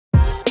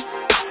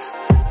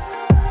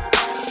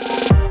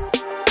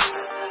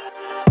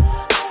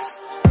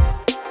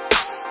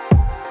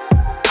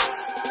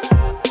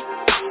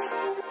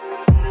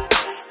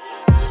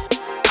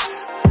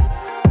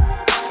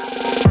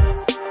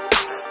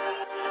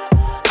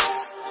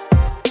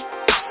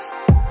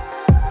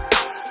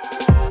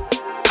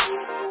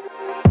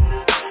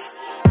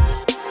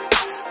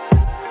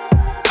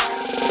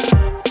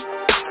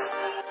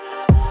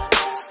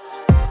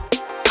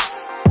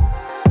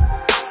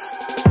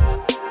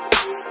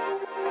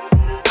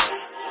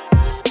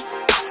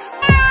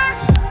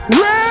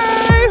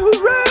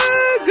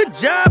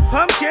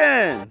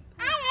doing?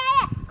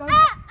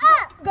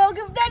 Go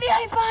give Daddy a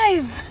high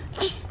five.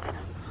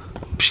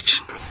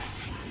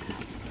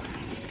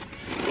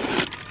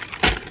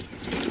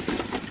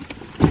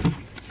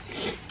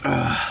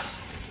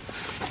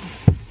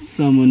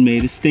 Someone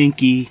made a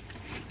stinky.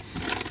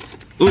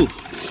 Ooh,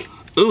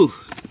 ooh.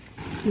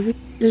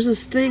 There's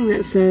this thing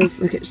that says,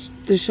 like,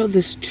 they showed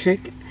this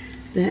trick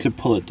that... To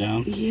pull it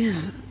down?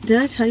 Yeah. Did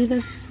I tell you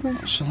that before?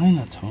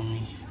 Shalina told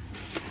me.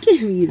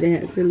 Give me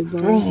that, it's in the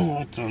bottom.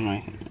 Oh, it's on my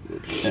hand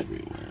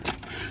everywhere.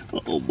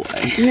 Oh boy.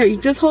 Here, you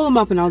just hold them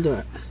up and I'll do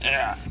it.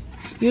 Yeah.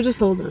 You just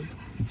hold them.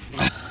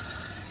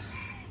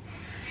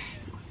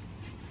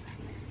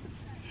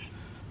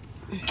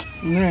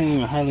 There ain't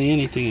even hardly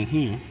anything in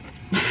here.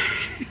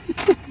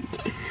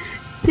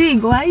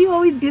 Dig, why you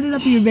always get it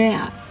up your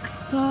back?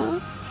 Huh?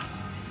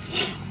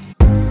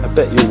 I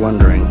bet you're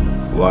wondering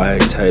why I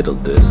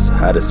titled this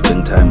How to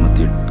Spend Time with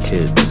Your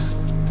Kids.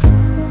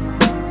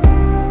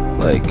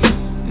 Like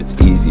it's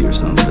easy or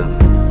something.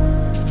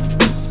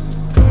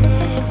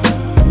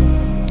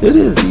 It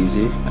is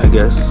easy, I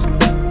guess.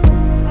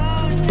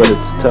 But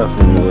it's tough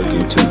when you're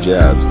working 2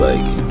 jobs, like,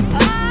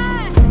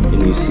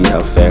 and you see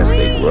how fast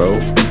they grow.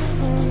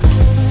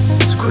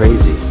 It's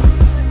crazy.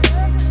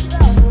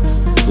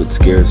 What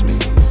scares me,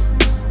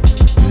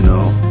 you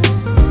know,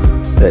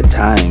 that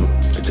time,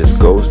 it just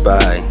goes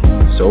by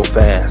so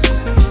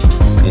fast,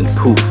 and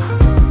poof.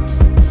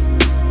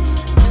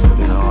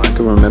 You know, I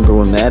can remember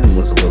when Madden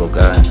was a little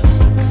guy.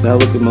 Now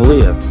look at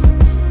Malia.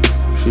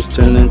 She's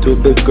turning into a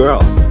big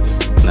girl.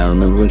 And I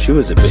remember when she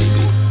was a baby.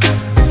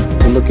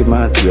 And look at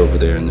Monty over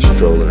there in the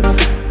stroller,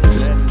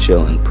 just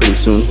chilling. Pretty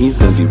soon he's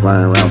gonna be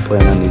running around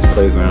playing on these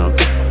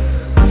playgrounds.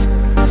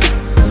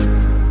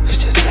 It's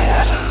just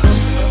sad.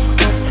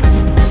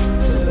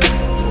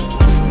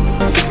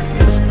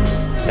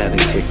 Daddy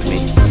kicked me.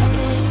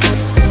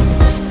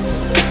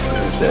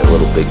 There's that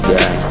little big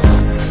guy.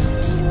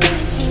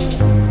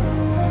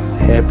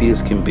 Happy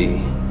as can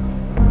be.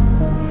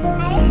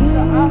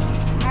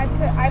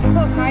 I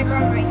put my bra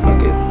right here.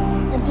 Look at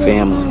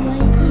family.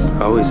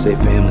 I always say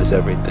family's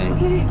everything.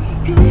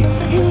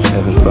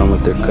 Having fun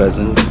with their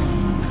cousins.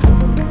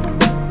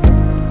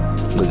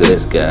 Look at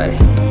this guy.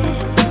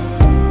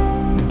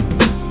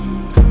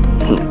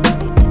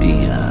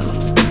 Dion.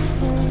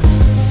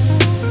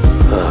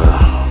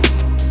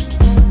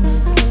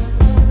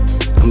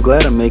 I'm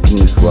glad I'm making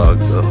these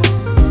vlogs though,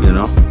 you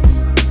know?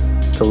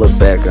 To look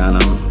back on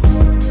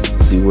them,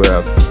 see where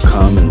I've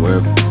come and where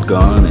I've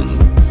gone and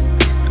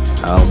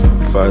how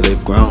far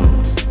they've grown.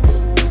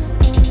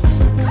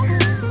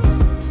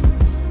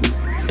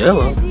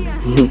 Hello.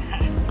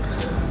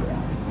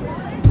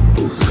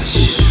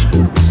 Swish.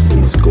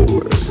 He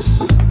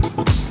scores.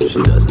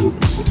 She doesn't.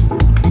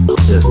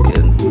 Just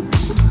kidding.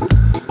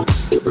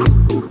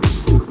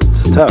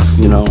 It's tough,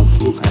 you know.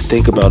 I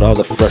think about all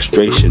the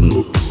frustration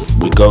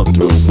we go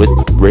through with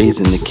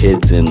raising the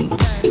kids in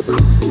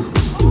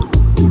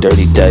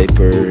dirty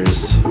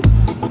diapers,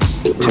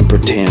 temper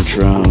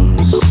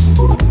tantrums,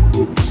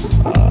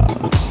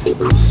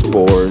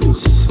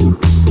 sports.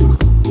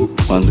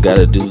 One's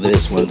gotta do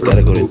this, one's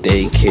gotta go to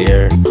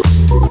daycare.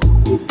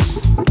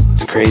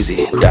 It's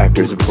crazy.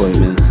 Doctor's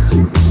appointments.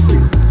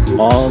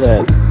 All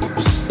that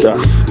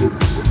stuff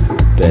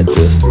that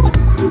just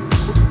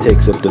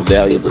takes up the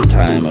valuable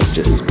time of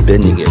just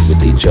spending it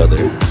with each other.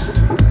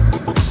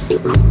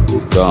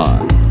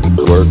 Gone.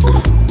 Work.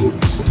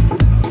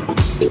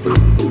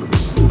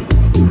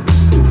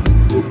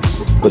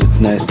 But it's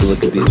nice to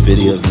look at these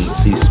videos and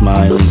see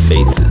smiling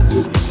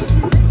faces.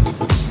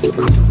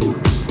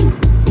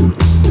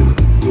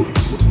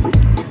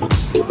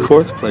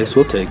 4th place,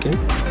 we'll take it.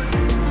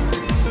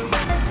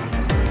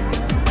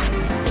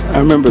 I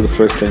remember the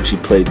first time she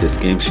played this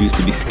game, she used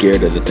to be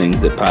scared of the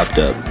things that popped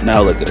up.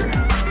 Now look at her.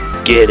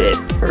 Get it.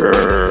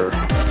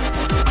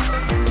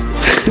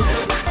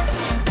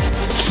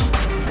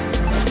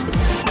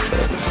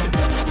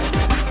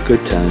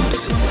 Good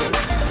times.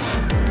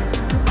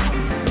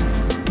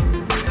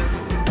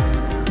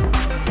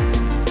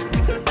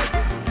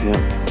 Yep.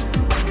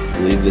 I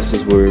believe this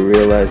is where we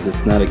realize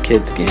it's not a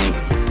kid's game.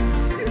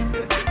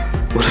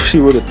 What if she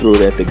would have threw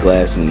it at the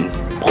glass and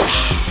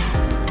whoosh?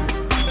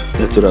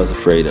 That's what I was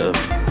afraid of.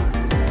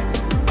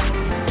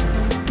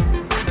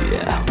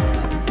 Yeah.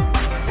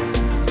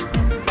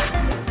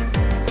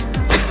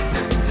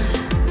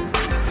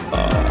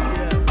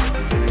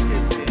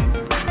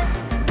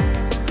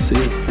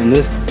 See, and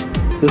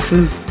this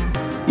is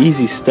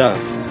easy stuff.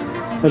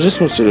 I just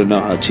want you to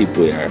know how cheap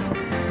we are.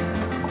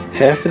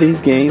 Half of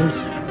these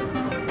games,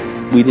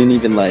 we didn't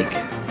even like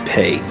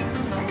pay.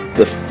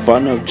 The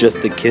fun of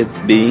just the kids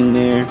being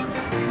there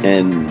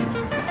and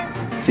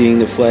seeing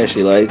the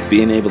flashy lights,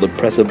 being able to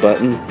press a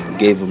button,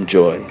 gave them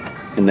joy.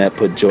 And that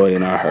put joy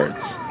in our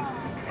hearts.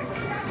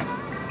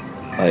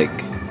 Like,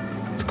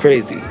 it's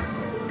crazy.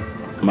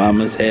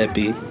 Mama's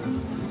happy,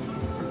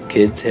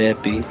 kids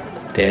happy,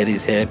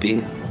 daddy's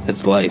happy.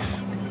 It's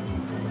life.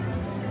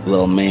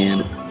 Little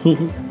man.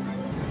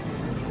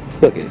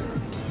 Look it.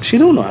 She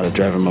don't know how to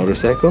drive a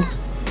motorcycle.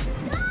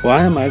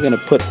 Why am I gonna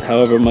put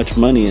however much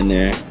money in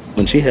there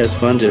When she has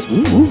fun, just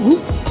woo woo woo.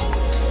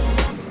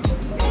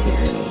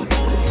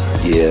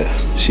 Yeah,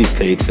 she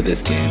paid for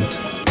this game.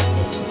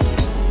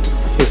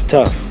 It's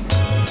tough.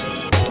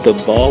 The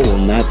ball will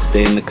not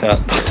stay in the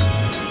cup.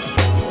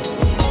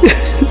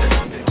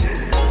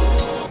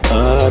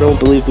 I don't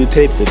believe we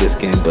paid for this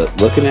game,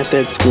 but looking at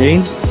that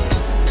screen,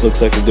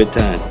 looks like a good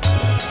time.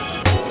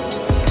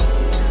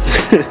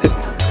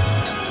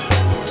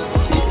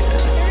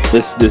 Yeah.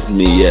 This is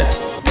me, yeah.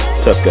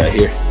 Tough guy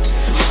here.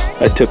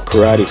 I took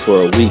karate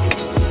for a week,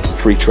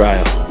 free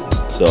trial,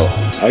 so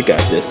I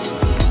got this.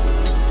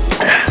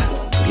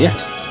 Yeah,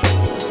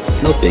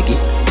 no biggie.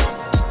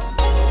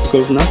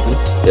 Goes nothing.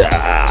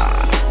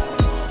 Ah.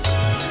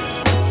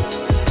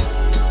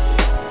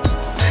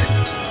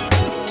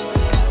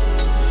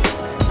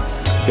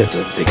 Guess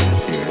I'm taking it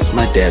serious.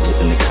 My dad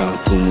was in the Kung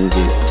Fu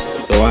movies,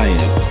 so I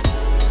am.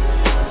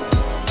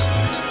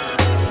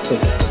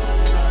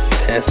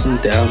 Passing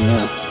down the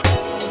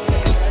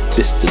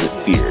fist of the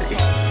fury.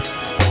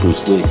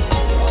 Bruce Lee.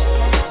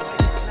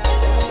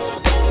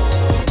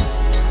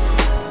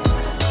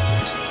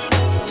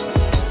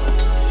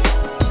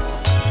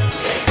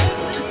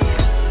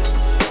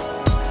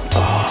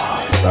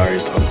 Oh, sorry,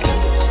 Pumpkin.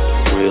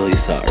 Really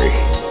sorry.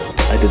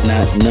 I did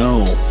not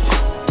know.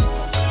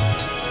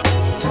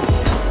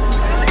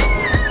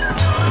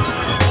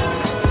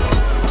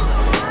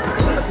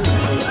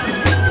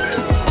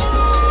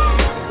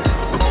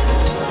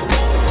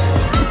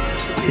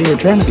 We're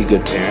trying to be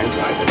good parents,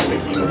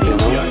 you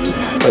know,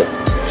 but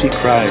she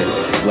cries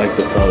like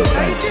this all the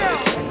time.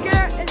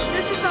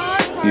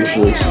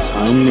 Usually she's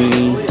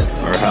humming,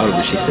 or however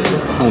she says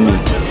it, humming.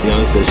 She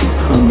always says she's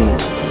humming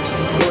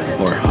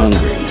or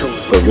hungry,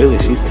 but really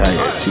she's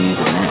tired. She needs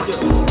a nap.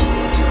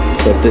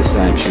 But this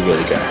time she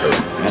really got hurt,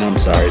 and I'm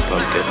sorry,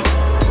 Pumpkin.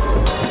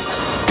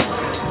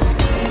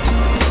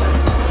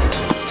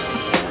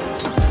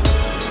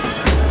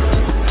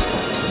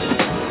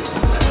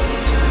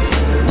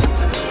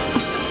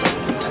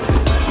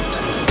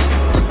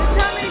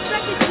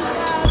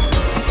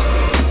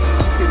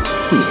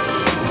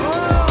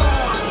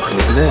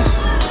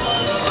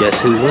 Guess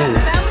who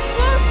wins?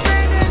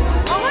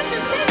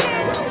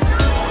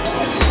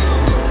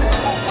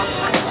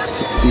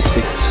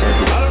 66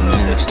 targets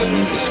smashed. That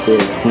means a score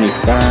of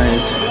 25.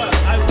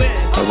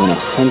 I win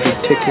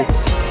 100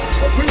 tickets.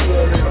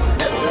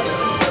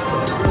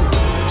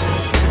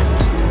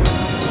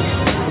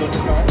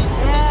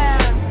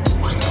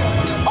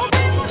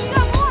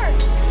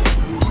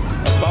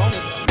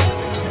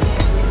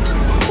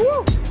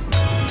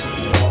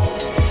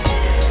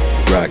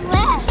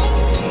 Rockies.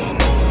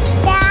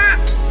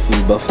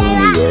 Buffalo,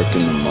 New York in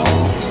the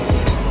mall.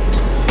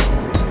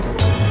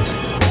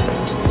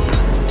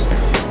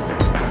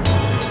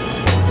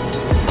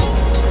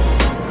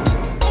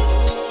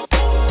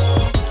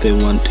 They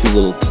won 2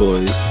 little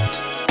toys.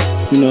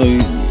 You know, you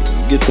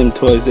get them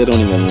toys, they don't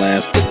even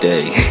last a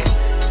day.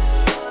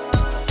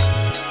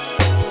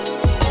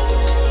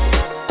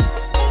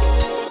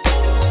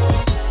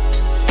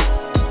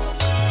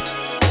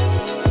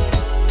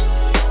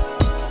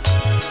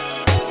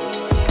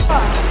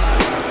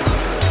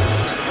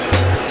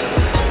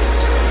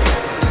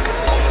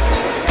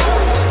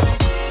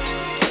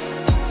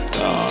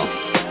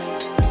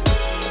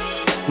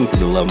 Look at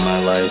the love of my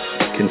life.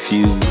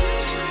 Confused.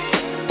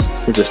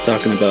 We're just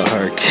talking about how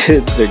our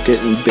kids are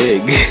getting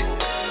big.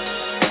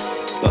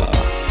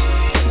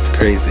 It's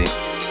crazy.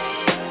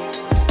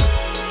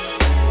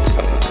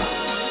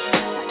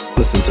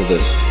 Listen to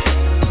this.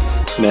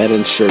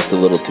 Madden's shirt's a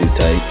little too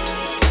tight.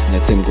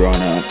 That's him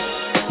growing up.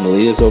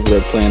 Malia's over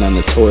there playing on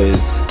the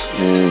toys,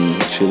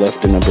 and she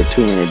left her number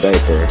 2 in her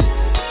diaper.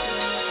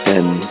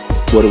 And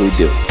what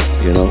do?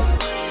 You know?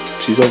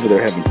 She's over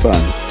there having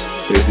fun.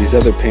 There's these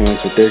other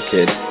parents with their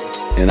kid,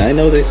 and I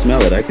know they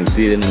smell it. I can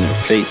see it in their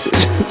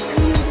faces.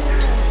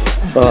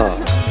 Oh,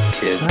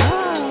 kids.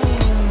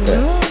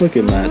 But look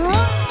at Monty.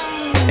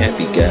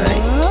 Happy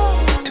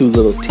guy. 2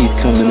 little teeth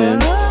coming in.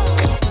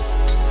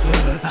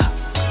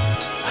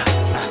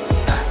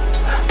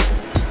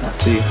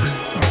 See,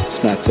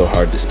 it's not so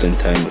hard to spend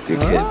time with your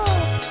kids.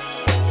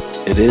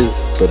 It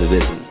is, but it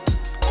isn't.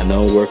 I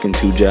know working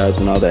 2 jobs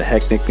and all that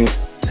hectic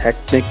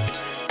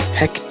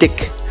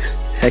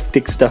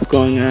stuff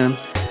going on,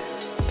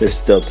 there's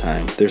still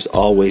time. There's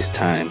always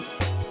time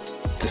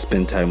to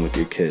spend time with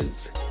your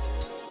kids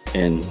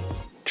and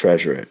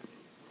treasure it.